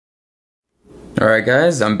Alright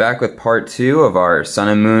guys, I'm back with part 2 of our Sun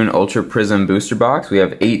and Moon Ultra Prism booster box. We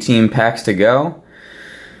have 18 packs to go.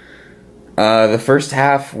 The first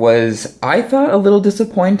half was, I thought, a little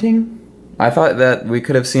disappointing. I thought that we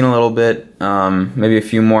could have seen a little bit, maybe a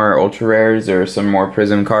few more Ultra Rares or some more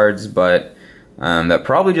Prism cards, but that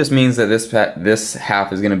probably just means that this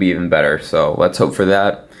half is going to be even better. So let's hope for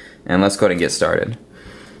that, and let's go ahead and get started.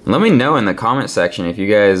 Let me know in the comment section if you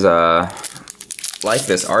guys like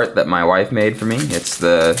this art that my wife made for me. It's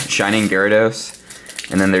the Shining Gyarados,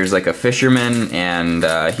 and then there's like a fisherman, and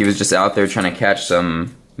he was just out there trying to catch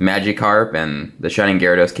some Magikarp, and the Shining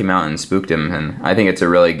Gyarados came out and spooked him, and I think it's a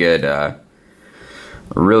really good,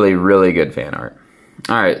 really good fan art.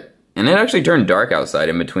 Alright, and it actually turned dark outside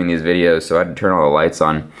in between these videos, so I had to turn all the lights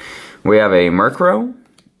on. We have a Murkrow,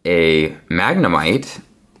 a Magnemite,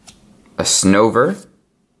 a Snover,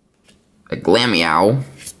 a Glameow,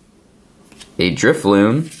 a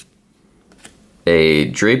Drifloon,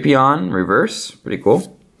 a Drapion reverse, pretty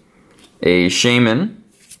cool, a Shaman,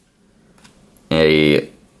 a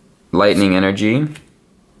Lightning Energy,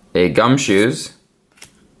 a Gumshoes,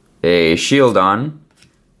 a Shieldon,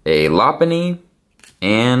 a Lopunny,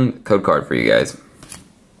 and code card for you guys.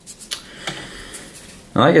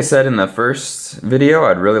 Now, like I said in the first video,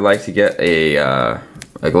 I'd really like to get a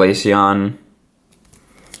Glaceon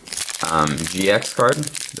GX card.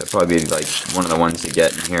 That'd probably be like one of the ones to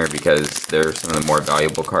get in here because they're some of the more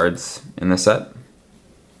valuable cards in the set.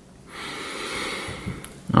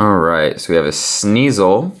 Alright, so we have a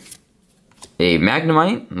Sneasel, a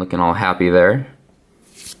Magnemite, looking all happy there,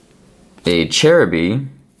 a Cherubi,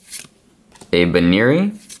 a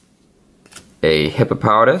Baneri, a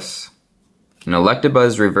Hippopotas, an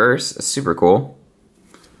Electabuzz reverse, super cool,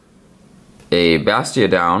 a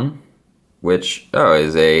Bastiodon, which,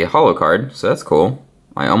 is a holo card, so that's cool.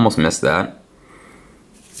 I almost missed that.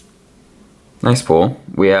 Nice pull.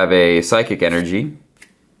 We have a Psychic Energy,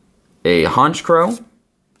 a Honchkrow,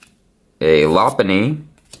 a Lopunny,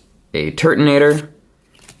 a Turtonator,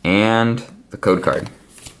 and the code card.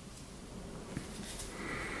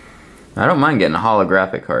 I don't mind getting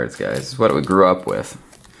holographic cards, guys. It's what we grew up with.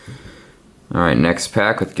 Alright, next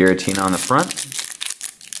pack with Giratina on the front.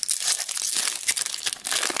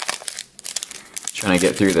 Trying to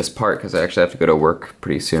get through this part because I actually have to go to work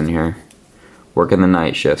pretty soon here. Working the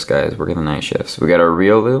night shifts, guys. Working the night shifts. We got a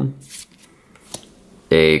Riolu,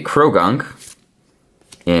 a Krogunk,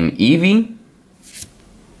 an Eevee,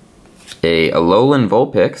 a Alolan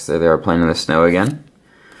Vulpix. There they are playing in the snow again.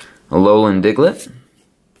 A Alolan Diglett,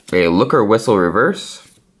 a Looker Whistle reverse.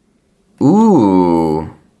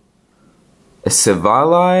 Ooh, a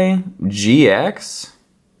Sivali GX.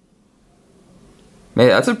 Man,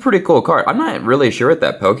 that's a pretty cool card. I'm not really sure what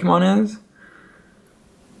that Pokemon is.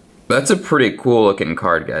 That's a pretty cool looking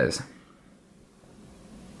card, guys.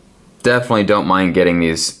 Definitely don't mind getting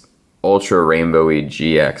these ultra rainbowy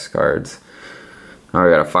GX cards. Alright,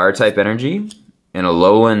 we got a Fire type Energy, an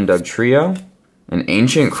Alolan Dugtrio, an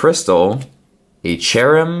Ancient Crystal, a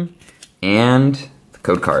Cherrim, and the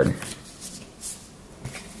code card.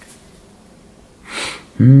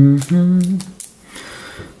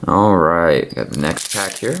 Alright, got the next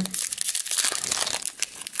pack here.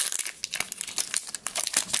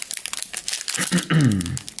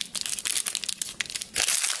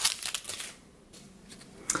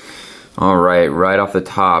 Alright, right off the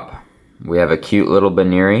top, we have a cute little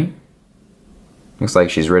Baneri. Looks like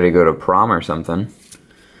she's ready to go to prom or something.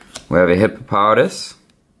 We have a Hippopotas,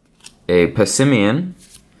 a Passimian,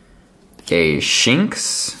 a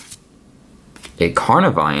Shinx, a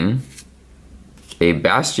Carnivine, a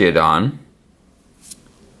Bastiodon,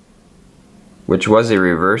 which was a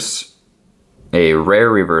rare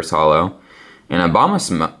reverse holo, an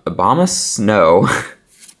Obama Snow,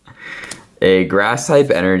 a Grass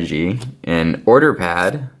type Energy, an Order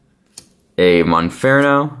Pad, a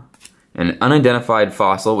Monferno, an Unidentified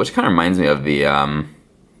Fossil, which kind of reminds me of the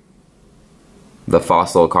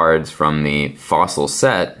fossil cards from the Fossil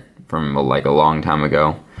set from like a long time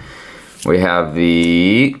ago. We have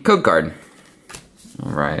the code card.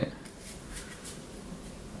 Alright.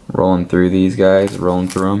 Rolling through these guys, rolling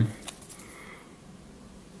through them.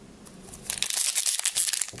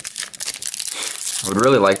 I would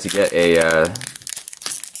really like to get a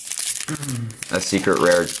secret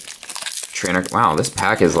rare trainer. Wow, this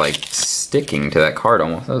pack is like sticking to that card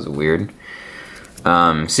almost. That was weird.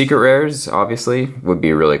 Secret rares, obviously, would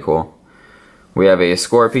be really cool. We have a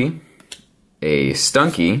Scorpy, a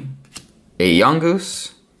Stunky, a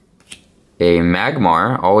Yungoos, a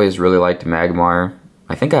Magmar. Always really liked Magmar.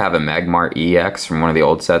 I think I have a Magmar EX from one of the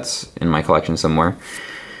old sets in my collection somewhere.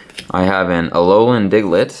 I have an Alolan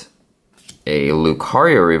Diglett, a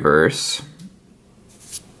Lucario reverse,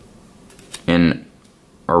 an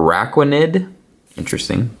Araquanid,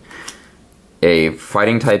 interesting, a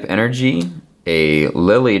fighting type energy, a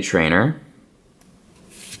Lily trainer,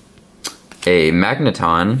 a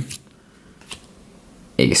Magneton,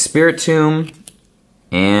 a Spiritomb,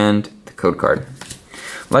 and the code card.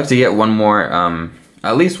 I'd like to get one more,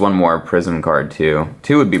 at least one more Prism card too.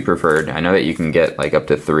 2 would be preferred. I know that you can get like up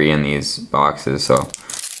to 3 in these boxes, so.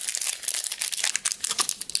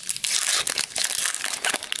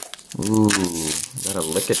 Ooh, got a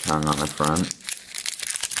Lickitung on the front.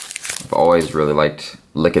 I've always really liked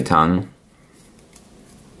Lickitung.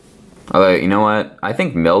 Although, you know what? I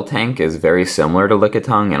think Miltank is very similar to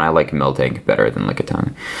Lickitung, and I like Miltank better than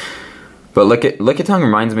Lickitung. But Lickitung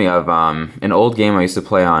reminds me of an old game I used to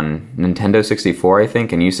play on Nintendo 64, I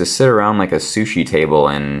think, and you used to sit around like a sushi table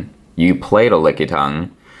and you played a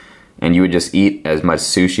Lickitung, and you would just eat as much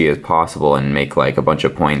sushi as possible and make like a bunch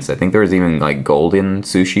of points. I think there was even like golden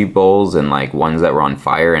sushi bowls and like ones that were on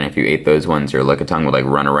fire, and if you ate those ones, your Lickitung would like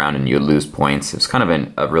run around and you'd lose points. It was kind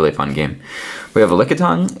of a really fun game. We have a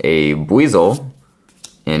Lickitung, a Buizel,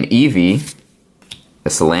 an Eevee, a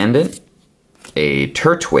Salandit, a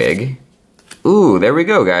Turtwig. Ooh, there we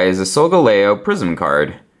go, guys. A Solgaleo Prism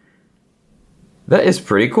card. That is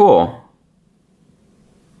pretty cool.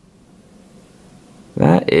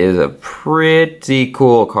 That is a pretty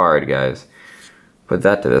cool card, guys. Put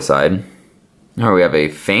that to the side. Oh, we have a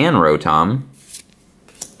Fan Rotom.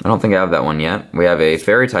 I don't think I have that one yet. We have a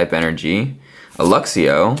Fairy type energy, a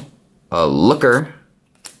Luxio, a Looker,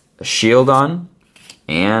 a Shieldon,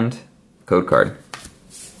 and code card.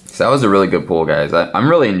 So that was a really good pull, guys. I'm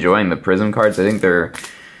really enjoying the Prism cards. I think they're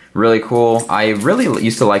really cool. I really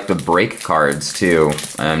used to like the break cards too,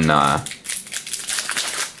 and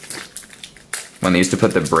when they used to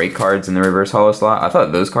put the break cards in the reverse holo slot, I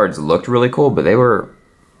thought those cards looked really cool, but they were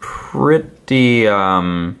pretty, they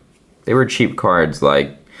were cheap cards.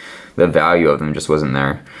 Like, the value of them just wasn't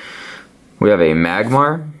there. We have a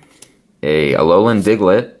Magmar, a Alolan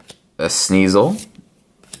Diglett, a Sneasel,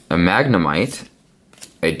 a Magnemite,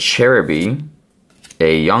 a Cherubi,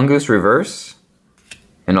 a Yungoos reverse,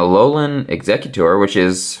 an Alolan Executor, which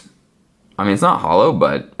is, I mean, it's not holo,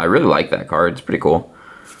 but I really like that card. It's pretty cool.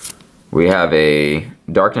 We have a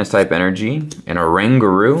Darkness type energy, an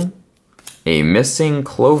Oranguru, a Missing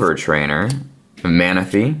Clover trainer, a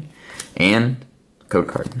Manaphy, and code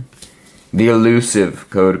card. The elusive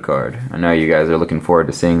code card. I know you guys are looking forward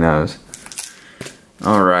to seeing those.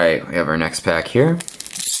 Alright, we have our next pack here.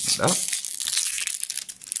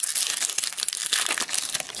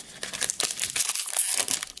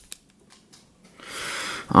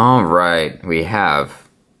 Alright, we have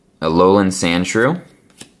a Alolan Sandshrew,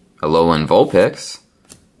 a Alolan Vulpix,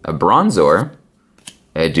 a Bronzor,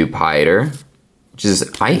 a Dewpider, which is,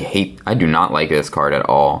 I do not like this card at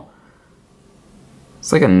all.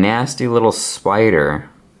 It's like a nasty little spider.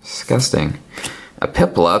 Disgusting. A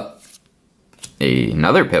Piplup,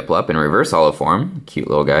 another Piplup in reverse holo form, cute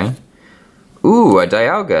little guy. Ooh, a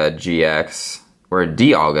Dialga GX, or a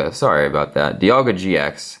Dialga, sorry about that, Dialga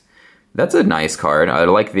GX. That's a nice card. I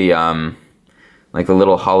like the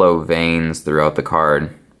little hollow veins throughout the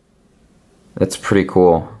card. That's pretty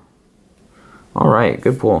cool. Alright,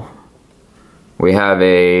 good pull. We have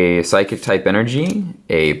a Psychic type energy,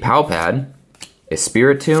 a Palpad, a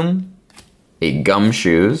Spiritomb, a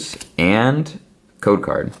Gumshoes, and code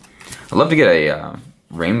card. I'd love to get a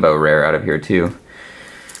rainbow rare out of here too.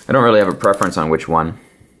 I don't really have a preference on which one.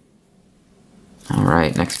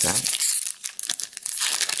 Alright, next pack.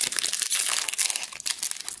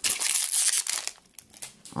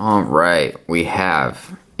 Alright, we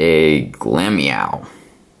have a Glameow,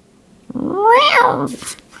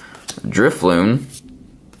 Drifloon,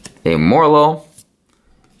 a Morlo,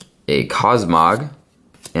 a Cosmog,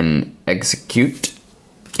 an Execute,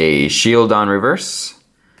 a Shieldon reverse,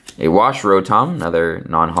 a Wash Rotom, another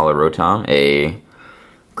non-holo Rotom, a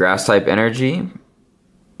Grass type energy,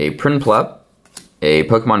 a Prinplup, a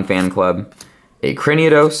Pokemon Fan Club, a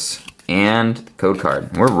Cranidos, and code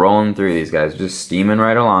card. We're rolling through these guys, just steaming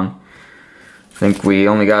right along. I think we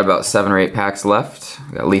only got about 7 or 8 packs left.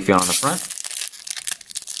 We got Leafeon on the front.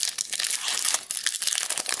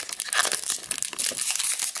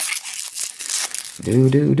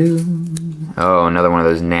 Oh, another one of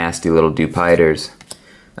those nasty little Dewpiders.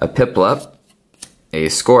 A Piplup, a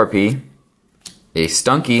Scorpy, a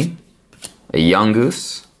Stunky, a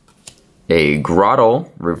Yungoos, a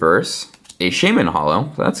Grottle reverse, a Shaman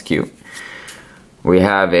holo, so that's cute. We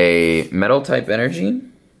have a Metal type energy,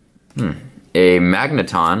 a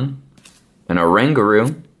Magneton, an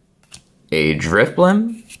Oranguru, a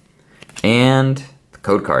Drifblim, and the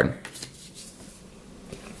code card.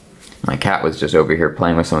 My cat was just over here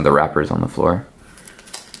playing with some of the wrappers on the floor.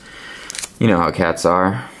 You know how cats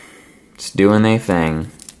are. Just doing their thing.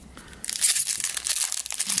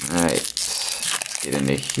 Alright, let's get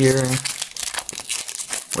into here.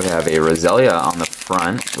 We have a Roselia on the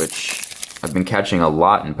front, which I've been catching a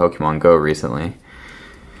lot in Pokemon Go recently.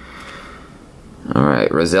 Alright,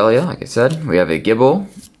 Roselia, like I said. We have a Gibble,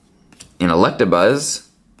 an Electabuzz,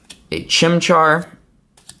 a Chimchar,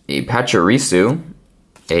 a Pachirisu,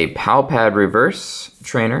 a Palpad Reverse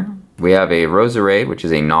Trainer. We have a Roserade, which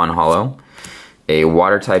is a non-holo, a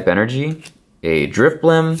Water-type Energy, a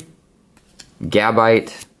Drifblim,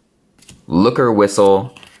 Gabite, Looker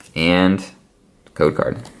Whistle, and code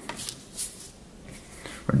card.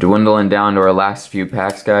 We're dwindling down to our last few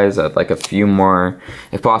packs, guys. I'd like a few more,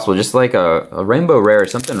 if possible, just like a rainbow rare,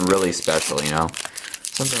 something really special, you know?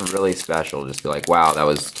 Something really special, just be like, wow, that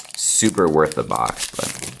was super worth the box,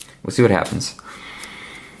 but we'll see what happens.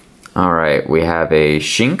 Alright, we have a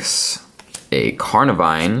Shinx, a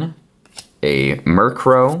Carnivine, a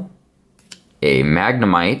Murkrow, a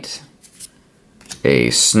Magnemite, a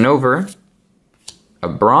Snover, a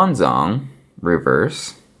Bronzong,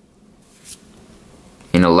 reverse,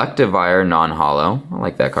 an Electivire non-holo, I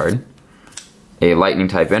like that card, a Lightning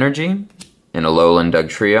type Energy, an Alolan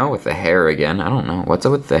Dugtrio with the hair again, I don't know, what's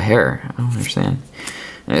up with the hair, I don't understand,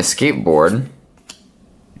 an Skateboard,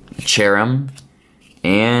 a Cherim,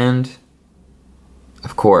 and,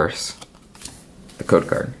 of course, the code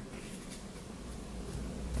card.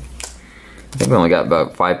 I think we only got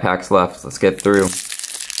about 5 packs left, let's get through.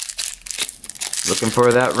 Looking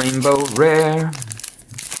for that rainbow rare.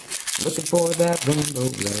 Looking for that rainbow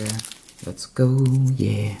rare. Let's go,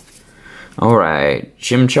 yeah. Alright,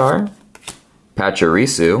 Chimchar,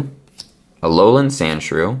 Pachirisu, Alolan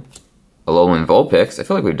Sandshrew, Alolan Vulpix. I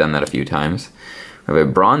feel like we've done that a few times. We have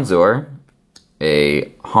a Bronzor, a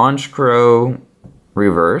Honchkrow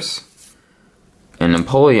Reverse, an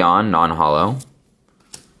Empoleon non-holo,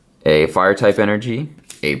 a Fire-type Energy,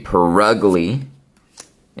 a Perugly,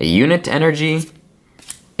 a Unit Energy,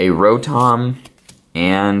 a Rotom,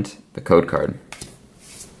 and the code card.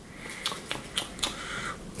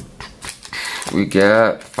 We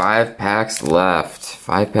got 5 packs left.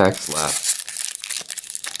 5 packs left.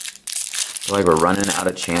 I feel like we're running out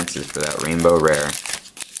of chances for that rainbow rare.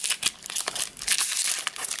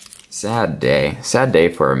 Sad day. Sad day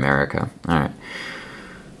for America. Alright.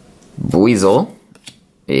 Buizel,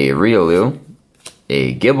 a Riolu,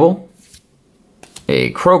 a Gibble,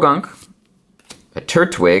 a Krogunk, a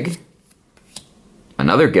Turtwig,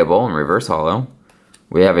 another Gibble in reverse holo.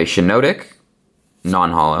 We have a Shiinotic,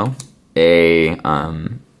 non-holo, a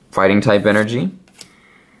Fighting type Energy,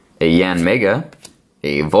 a Yanmega,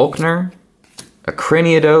 a Volkner, a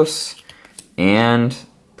Cranidos, and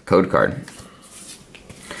the code card.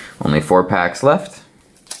 Only 4 packs left.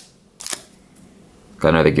 Got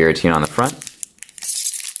another Giratina on the front.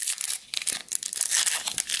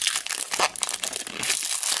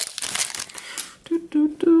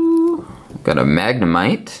 Got a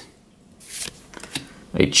Magnemite,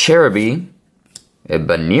 a Cherubi, a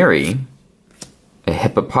Baniri, a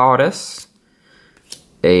Hippopotas,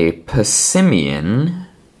 a Passimian,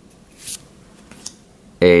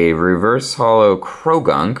 a reverse holo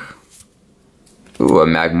Krogunk, ooh, a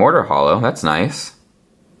Magmortar holo, that's nice.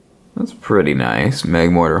 That's pretty nice,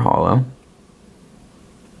 Magmortar holo.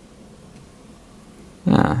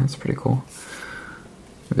 Yeah, that's pretty cool.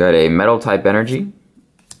 We got a Metal type Energy,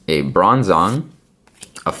 a Bronzong,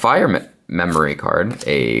 a Fire Memory card,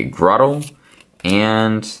 a Grottle,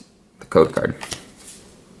 and the code card.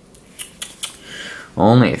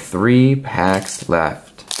 Only 3 packs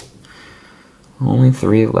left. Only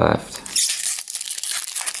 3 left.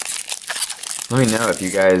 Let me know if you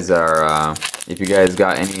guys are, if you guys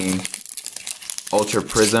got any Ultra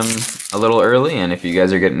Prism a little early, and if you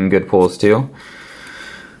guys are getting good pulls too.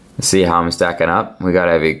 Let's see how I'm stacking up. We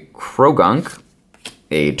gotta have a Krogunk,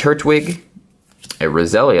 a Turtwig, a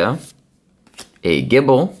Roselia, a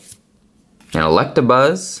Gibble, an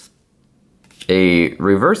Electabuzz, a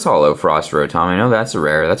reverse holo Frost Rotom. I know that's a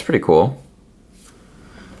rare. That's pretty cool.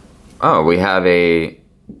 Oh, we have a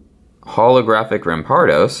holographic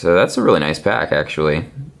Rampardos. So that's a really nice pack, actually.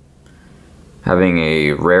 Having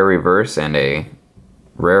a rare reverse and a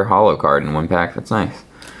rare holo card in one pack. That's nice.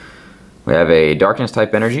 We have a Darkness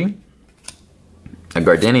type Energy, a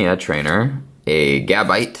Gardenia Trainer, a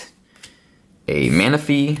Gabite, a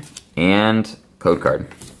Manaphy, and code card.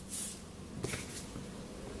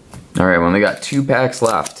 Alright, we only got 2 packs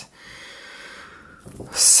left.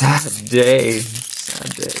 Sad day.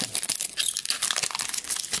 Sad day.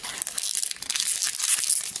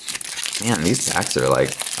 Man, these packs are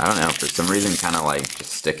like, I don't know, for some reason kind of like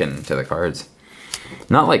just sticking to the cards.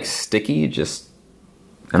 Not like sticky, just,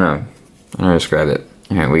 I don't know how to describe it.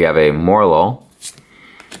 Alright, we have a Morlul,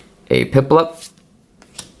 a Piplup,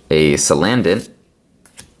 a Salandit,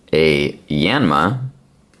 a Yanma,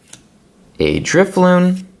 a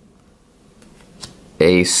Drifloon,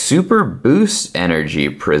 a Super Boost Energy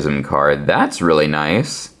Prism card. That's really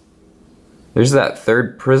nice. There's that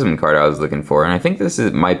third Prism card I was looking for, and I think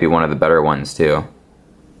might be one of the better ones too.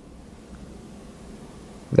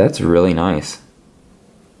 That's really nice.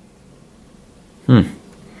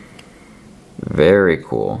 Very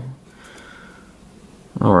cool.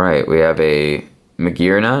 Alright, we have a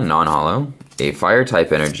Magearna, non-holo, a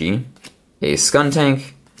Fire-type Energy, a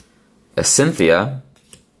Skuntank, a Cynthia,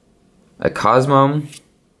 a Cosmo,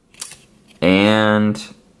 and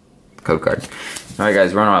code card. Alright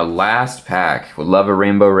guys, we're on our last pack. Would love a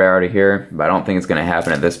rainbow rare out of here, but I don't think it's going to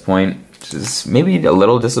happen at this point, which is maybe a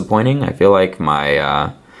little disappointing. I feel like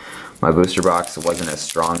my my booster box wasn't as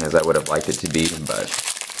strong as I would have liked it to be, but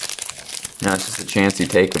you know, it's just a chance you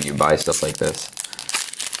take when you buy stuff like this.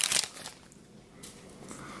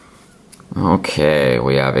 Okay,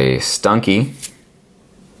 we have a Stunky,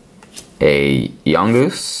 a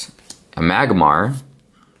Yungoos, a Magmar,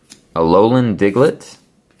 a Alolan Diglett,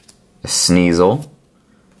 a Sneasel,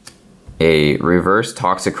 a Reverse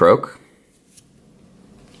Toxicroak,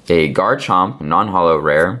 a Garchomp, non-holo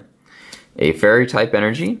rare, a Fairy-type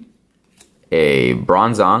Energy, a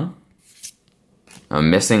Bronzong, a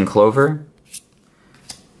Missing Clover,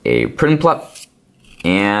 a Prinplup,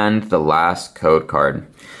 and the last code card.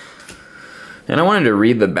 And I wanted to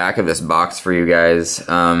read the back of this box for you guys.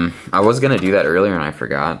 I was going to do that earlier and I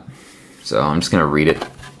forgot. So I'm just going to read it.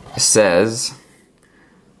 It says,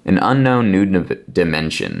 an unknown new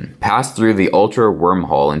dimension. Pass through the ultra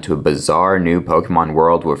wormhole into a bizarre new Pokemon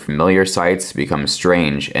world where familiar sights become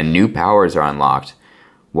strange and new powers are unlocked.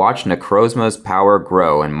 Watch Necrozma's power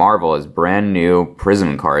grow and marvel as brand new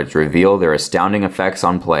Prism cards reveal their astounding effects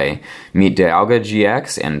on play. Meet Dialga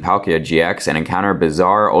GX and Palkia GX and encounter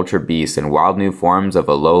bizarre Ultra Beasts and wild new forms of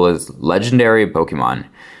Alola's legendary Pokemon.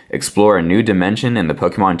 Explore a new dimension in the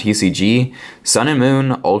Pokemon TCG Sun and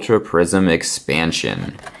Moon Ultra Prism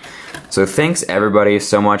Expansion. So thanks everybody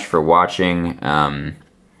so much for watching. I'm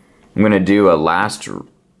going to do a last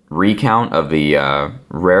recount of the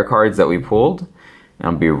rare cards that we pulled.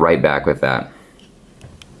 I'll be right back with that.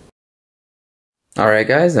 Alright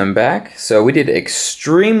guys, I'm back. So we did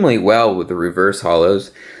extremely well with the reverse holos.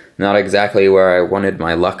 Not exactly where I wanted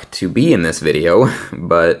my luck to be in this video,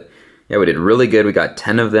 but yeah, we did really good. We got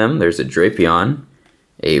 10 of them. There's a Drapion,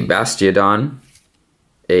 a Bastiodon,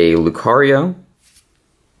 a Lucario,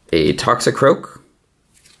 a Toxicroak,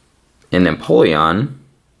 an Empoleon,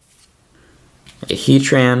 a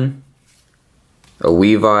Heatran, a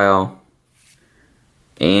Weavile,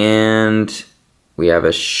 and we have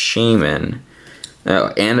a Shaman,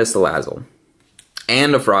 oh, and a Salazzle,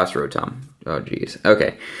 and a Frost Rotom. Oh, geez.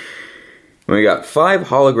 Okay. We got 5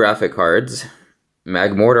 holographic cards.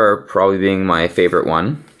 Magmortar probably being my favorite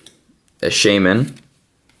one. A Shaman,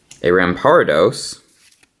 a Rampardos,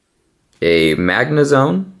 a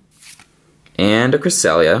Magnezone, and a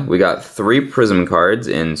Cresselia. We got 3 Prism cards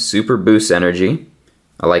in Super Boost Energy.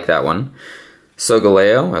 I like that one.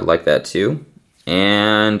 Solgaleo, I like that too.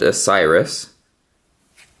 And a Cyrus.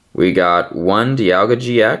 We got 1 Dialga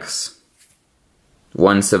GX,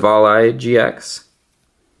 1 Savalai GX,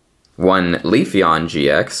 1 Leafeon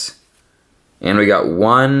GX, and we got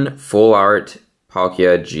 1 Full Art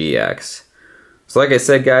Palkia GX. So like I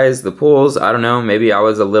said guys, the pulls, I don't know, maybe I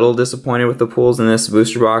was a little disappointed with the pulls in this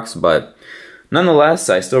booster box, but nonetheless,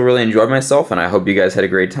 I still really enjoyed myself and I hope you guys had a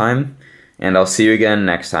great time. And I'll see you again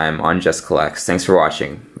next time on Just Collects. Thanks for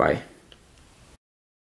watching. Bye.